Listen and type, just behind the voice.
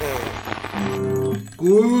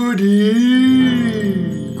Goodies!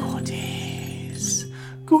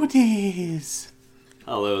 Goodies!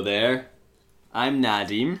 Hello there. I'm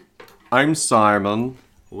Nadim. I'm Simon.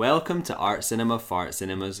 Welcome to Art Cinema Fart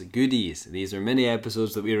Cinema's Goodies. These are mini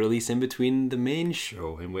episodes that we release in between the main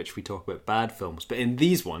show in which we talk about bad films. But in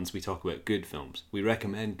these ones, we talk about good films. We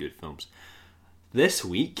recommend good films. This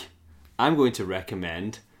week, I'm going to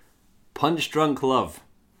recommend Punch Drunk Love.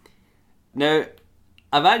 Now,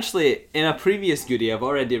 I've actually, in a previous goodie, I've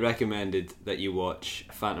already recommended that you watch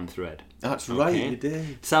Phantom Thread. That's right, you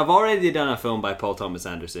did. So I've already done a film by Paul Thomas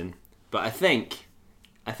Anderson, but I think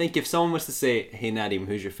if someone was to say, "Hey Nadim,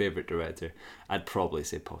 who's your favourite director?" I'd probably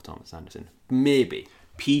say Paul Thomas Anderson. Maybe.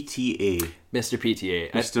 PTA. Mr.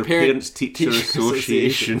 PTA. Mr. Parents Teacher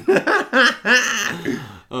Association.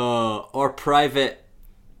 Or Private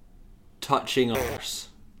Touching Arse.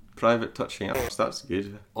 Private Touching Arse, that's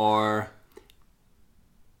good. Or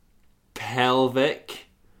Pelvic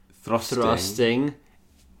Thrusting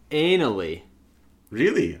Anally.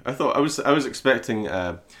 Really? I was expecting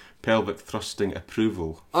pelvic thrusting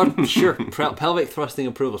approval. Oh, sure. Pelvic thrusting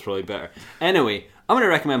approval is probably better. Anyway, I'm going to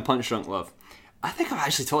recommend Punch Drunk Love. I think I've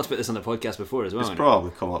actually talked about this on the podcast before as well. It's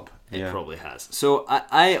probably come up. It probably has. So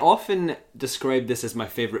I often describe this as my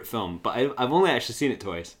favourite film, but I've only actually seen it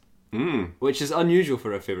twice. Which is unusual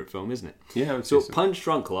for a favourite film, isn't it? Yeah, I would say so. Punch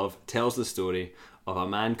Drunk Love tells the story of a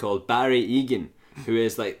man called Barry Egan, who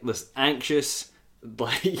is like this anxious,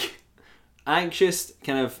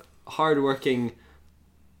 kind of hardworking,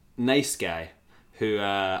 nice guy who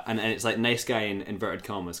and it's like nice guy in inverted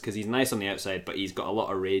commas because he's nice on the outside but he's got a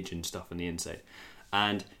lot of rage and stuff on the inside,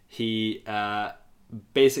 and he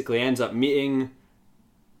basically ends up meeting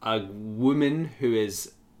a woman who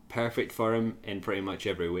is perfect for him in pretty much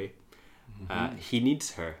every way. He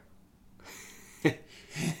needs her.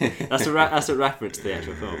 That's a reference to the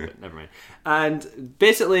actual film, but never mind. And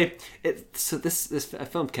basically, this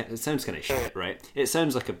film it sounds kind of shit, right? It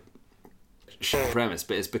sounds like a shit premise,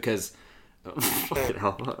 but it's because fucking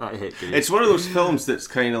hell, I hate it. It's one of those films that's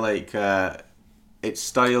kind of like its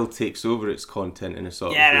style takes over its content in a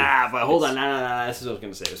sort of way. But hold on, no. This is what I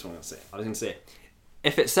was going to say.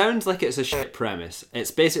 If it sounds like it's a shit premise,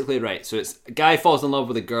 it's basically right. So it's a guy falls in love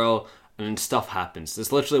with a girl and stuff happens.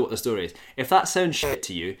 That's literally what the story is. If that sounds shit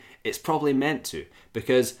to you, it's probably meant to,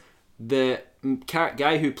 because the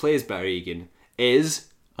guy who plays Barry Egan is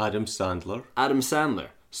Adam Sandler.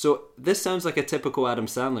 So this sounds like a typical Adam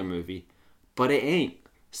Sandler movie, but it ain't.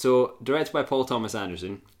 So directed by Paul Thomas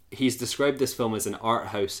Anderson, he's described this film as an art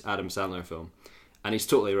house Adam Sandler film, and he's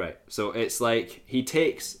totally right. So it's like he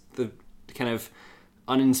takes the kind of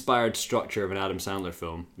uninspired structure of an Adam Sandler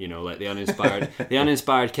film, you know, like the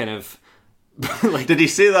uninspired kind of like. Did he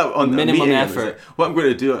say that on minimum the effort? Like, what I'm going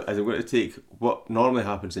to do is I'm going to take what normally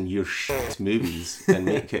happens in your shit movies and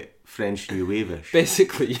make it French New Wave-ish.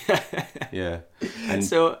 Basically, yeah. Yeah. And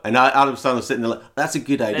Adam Sandler's sitting there like, that's a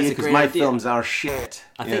good idea because my films are shit.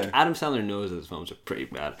 I think Adam Sandler knows that his films are pretty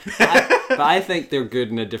bad. But I think they're good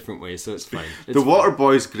in a different way, so it's fine. The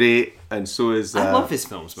Waterboy's great, and so is... I love his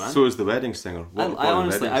films, man. So is The Wedding Singer.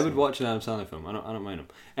 I would watch an Adam Sandler film. I don't mind him.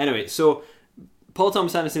 Anyway, so Paul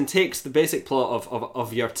Thomas Anderson takes the basic plot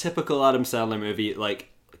of your typical Adam Sandler movie, like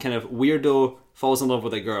kind of weirdo falls in love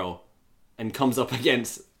with a girl and comes up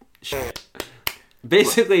against shit.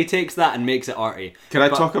 Basically, he takes that and makes it arty. Can I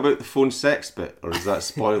talk about the phone sex bit, or is that a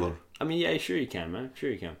spoiler? I mean, yeah, sure you can, man.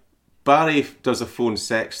 Sure you can. Barry does a phone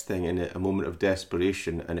sex thing in a moment of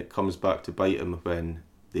desperation, and it comes back to bite him when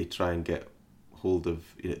they try and get hold of...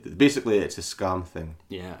 basically, it's a scam thing.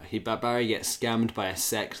 Yeah, Barry gets scammed by a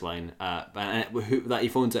sex line that he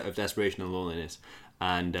phones out of desperation and loneliness,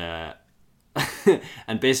 and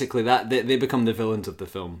and basically that they become the villains of the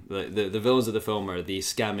film. The villains of the film are the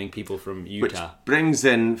scamming people from Utah. Which brings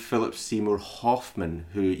in Philip Seymour Hoffman,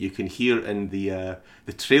 who you can hear in the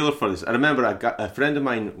trailer for this. I remember a friend of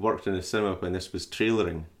mine worked in a cinema when this was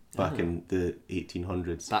trailering back in the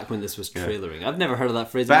 1800s. Back when this was trailering. Yeah. I've never heard of that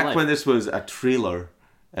phrase in my my life. When this was a trailer,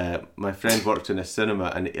 my friend worked in a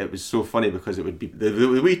cinema, and it was so funny because it would be the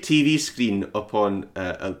wee TV screen up on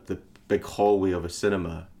the big hallway of a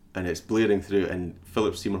cinema, and it's blaring through, and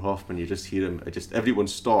Philip Seymour Hoffman, you just hear him, everyone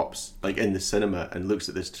stops like in the cinema and looks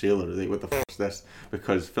at this trailer, like, what the f*** is this?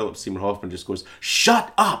 Because Philip Seymour Hoffman just goes,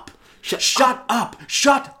 shut up! Shut up!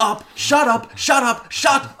 Shut up! Shut up! Shut up!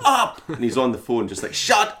 Shut up! And he's on the phone just like,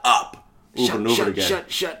 shut up! Over and over again.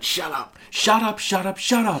 Shut up! Shut up! Shut up!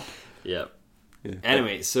 Shut up! Yep. Yeah.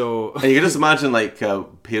 Anyway, so... And you can just imagine, like,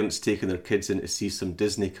 parents taking their kids in to see some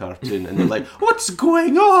Disney cartoon, and they're like, what's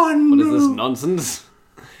going on? What is this nonsense?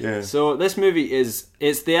 Yeah. So this movie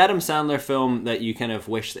it's the Adam Sandler film that you kind of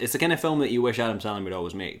wish, it's the kind of film that you wish Adam Sandler would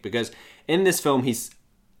always make, because in this film he's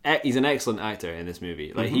an excellent actor in this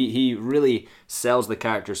movie. Like he really sells the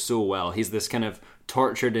character so well. He's this kind of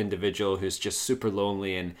tortured individual who's just super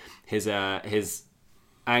lonely, and his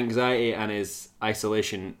anxiety and his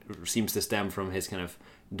isolation seems to stem from his kind of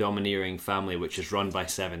domineering family, which is run by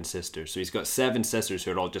 7 sisters. So he's got 7 sisters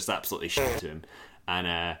who are all just absolutely shit to him.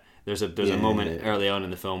 And there's a moment early on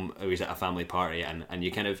in the film where he's at a family party, and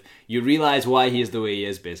you realise why he is the way he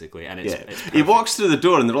is, basically. And it's he walks through the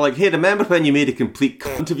door and they're like, hey, remember when you made a complete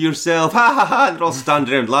cunt of yourself? Ha ha ha! And they're all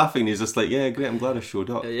standing around laughing, and he's just like, yeah, great, I'm glad I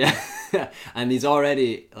showed up. Yeah. And he's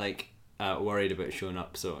already like worried about showing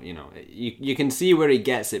up, so you can see where he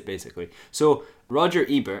gets it, basically. So Roger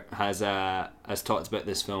Ebert has talked about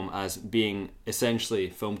this film as being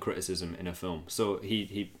essentially film criticism in a film. So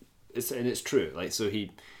it's true. Like, so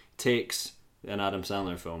he takes an Adam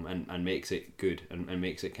Sandler film and makes it good, and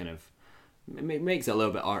makes it makes it a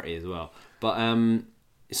little bit arty as well. But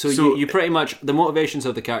so you pretty much, the motivations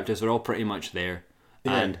of the characters are all pretty much there.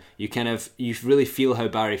 Yeah. And you really feel how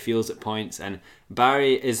Barry feels at points, and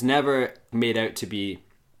Barry is never made out to be,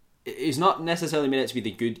 he's not necessarily made out to be the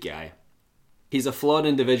good guy. He's a flawed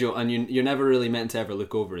individual, and you're never really meant to ever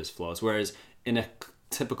look over his flaws. Whereas in a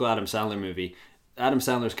typical Adam Sandler movie, Adam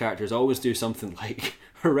Sandler's characters always do something like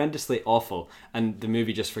horrendously awful, and the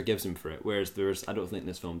movie just forgives him for it. Whereas I don't think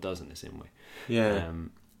this film does in the same way. Yeah.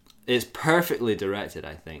 It's perfectly directed,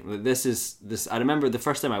 I think. I remember the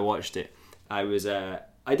first time I watched it, I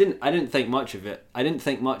didn't think much of it. I didn't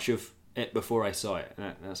think much of it before I saw it.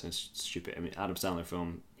 That sounds stupid. I mean, Adam Sandler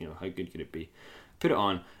film, how good could it be? Put it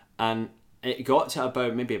on, and it got to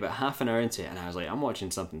about half an hour into it, and I was like, I'm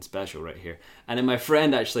watching something special right here. And then my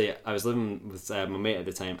friend, actually, I was living with my mate at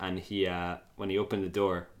the time, and he, when he opened the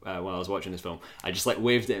door while I was watching this film, I just like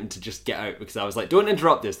waved at him to just get out, because I was like, don't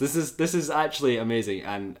interrupt this. This is actually amazing.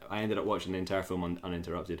 And I ended up watching the entire film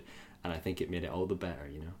uninterrupted. And I think it made it all the better,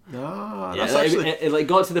 that's actually... it like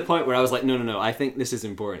got to the point where I was like, no, I think this is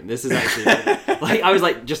important. This is actually like, I was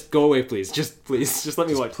like, just go away, please. Just let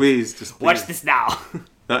me watch. Just watch this now.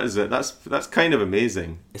 That is it. That's kind of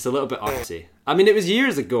amazing. It's a little bit artsy. I mean, it was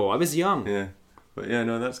years ago. I was young. Yeah, but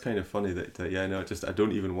that's kind of funny that. I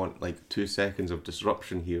don't even want like 2 seconds of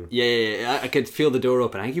disruption here. Yeah. I could feel the door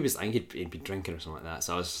open. I think he'd been drinking or something like that.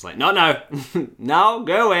 So I was just like, not now, no,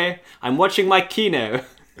 go away. I'm watching my key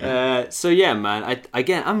so yeah, man.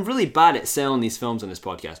 I'm really bad at selling these films on this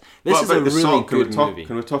podcast. This is a really good movie.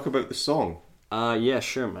 Can we talk about the song? Yeah,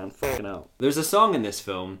 sure, man. Fucking hell. There's a song in this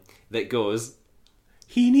film that goes,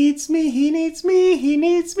 he needs me, he needs me, he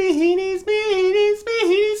needs me, he needs me, he needs me, he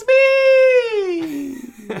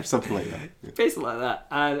needs me. Something like that. Basically like that.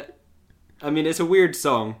 And I mean, it's a weird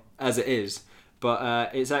song as it is, but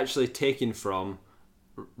it's actually taken from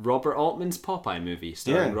Robert Altman's Popeye movie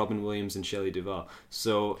starring Robin Williams and Shelley Duvall.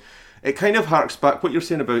 So it kind of harks back what you're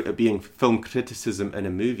saying about it being film criticism in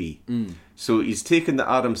a movie. So he's taken the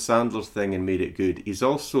Adam Sandler thing and made it good. He's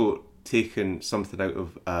also taken something out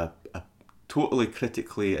of a totally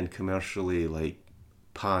critically and commercially like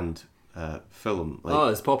panned film.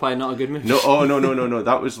 Like, is Popeye not a good movie? No.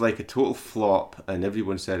 That was like a total flop, and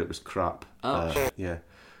everyone said it was crap. Yeah.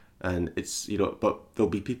 And it's, but there'll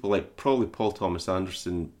be people like probably Paul Thomas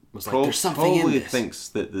Anderson probably thinks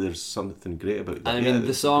that there's something great about that. And I mean,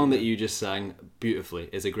 the song that you just sang beautifully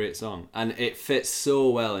is a great song, and it fits so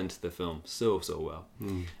well into the film, so well.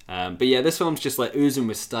 But yeah, this film's just like oozing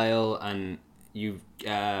with style, and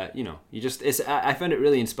I found it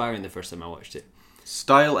really inspiring the first time I watched it.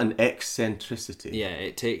 Style and eccentricity. Yeah,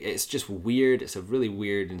 it's just weird. It's a really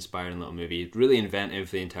weird, inspiring little movie. Really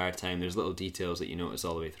inventive the entire time. There's little details that you notice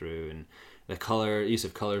all the way through, and the use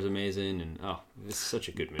of colour is amazing. And it's such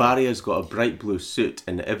a good movie. Barry has got a bright blue suit,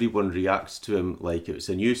 and everyone reacts to him like it's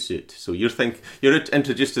a new suit. So you're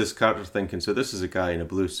introduced to this character thinking, so this is a guy in a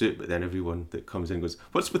blue suit, but then everyone that comes in goes,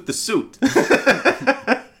 "What's with the suit?"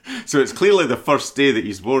 So it's clearly the first day that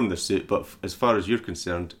he's worn the suit, but as far as you're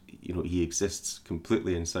concerned, he exists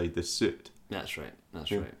completely inside this suit. That's right.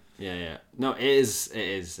 Yeah. No, it is.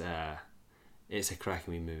 It's a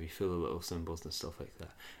cracking wee movie, full of little symbols and stuff like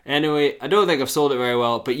that. Anyway, I don't think I've sold it very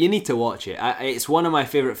well, but you need to watch it. It's one of my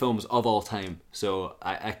favourite films of all time, so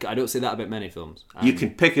I don't say that about many films. You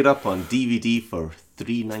can pick it up on DVD for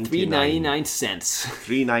 $3.99. 3.99 cents.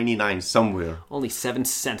 $3.99 somewhere. Only 7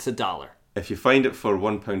 cents a dollar. If you find it for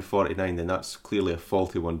 £1.49, then that's clearly a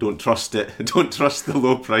faulty one. Don't trust it. Don't trust the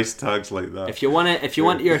low price tags like that. If you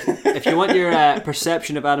want your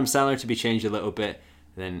perception of Adam Sandler to be changed a little bit,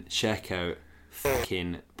 then check out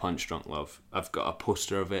fucking Punch Drunk Love. I've got a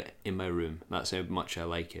poster of it in my room. That's how much I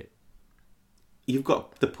like it. You've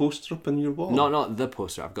got the poster up on your wall? Not the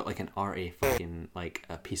poster. I've got like an arty fucking, like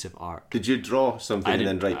a piece of art. Did you draw something and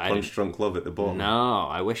then write Punch Drunk Love at the bottom? No,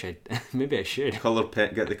 I wish I. Maybe I should. Get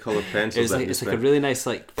the coloured pencils. It's like a really nice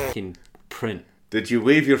like fucking print. Did you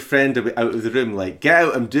wave your friend out of the room like, get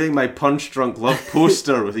out, I'm doing my Punch Drunk Love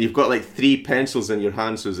poster? You've got like 3 pencils in your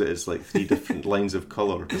hand so that it's like 3 different lines of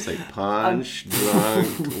colour. It's like Punch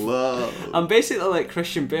Drunk Love. I'm basically like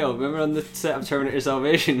Christian Bale. Remember on the set of Terminator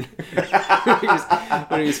Salvation? when he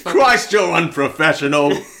was fucking... Christ, you're unprofessional!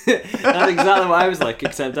 That's exactly what I was like,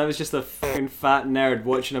 except I was just a fucking fat nerd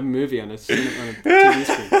watching a movie on a TV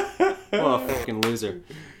screen. What a fucking loser.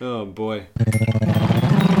 Oh boy.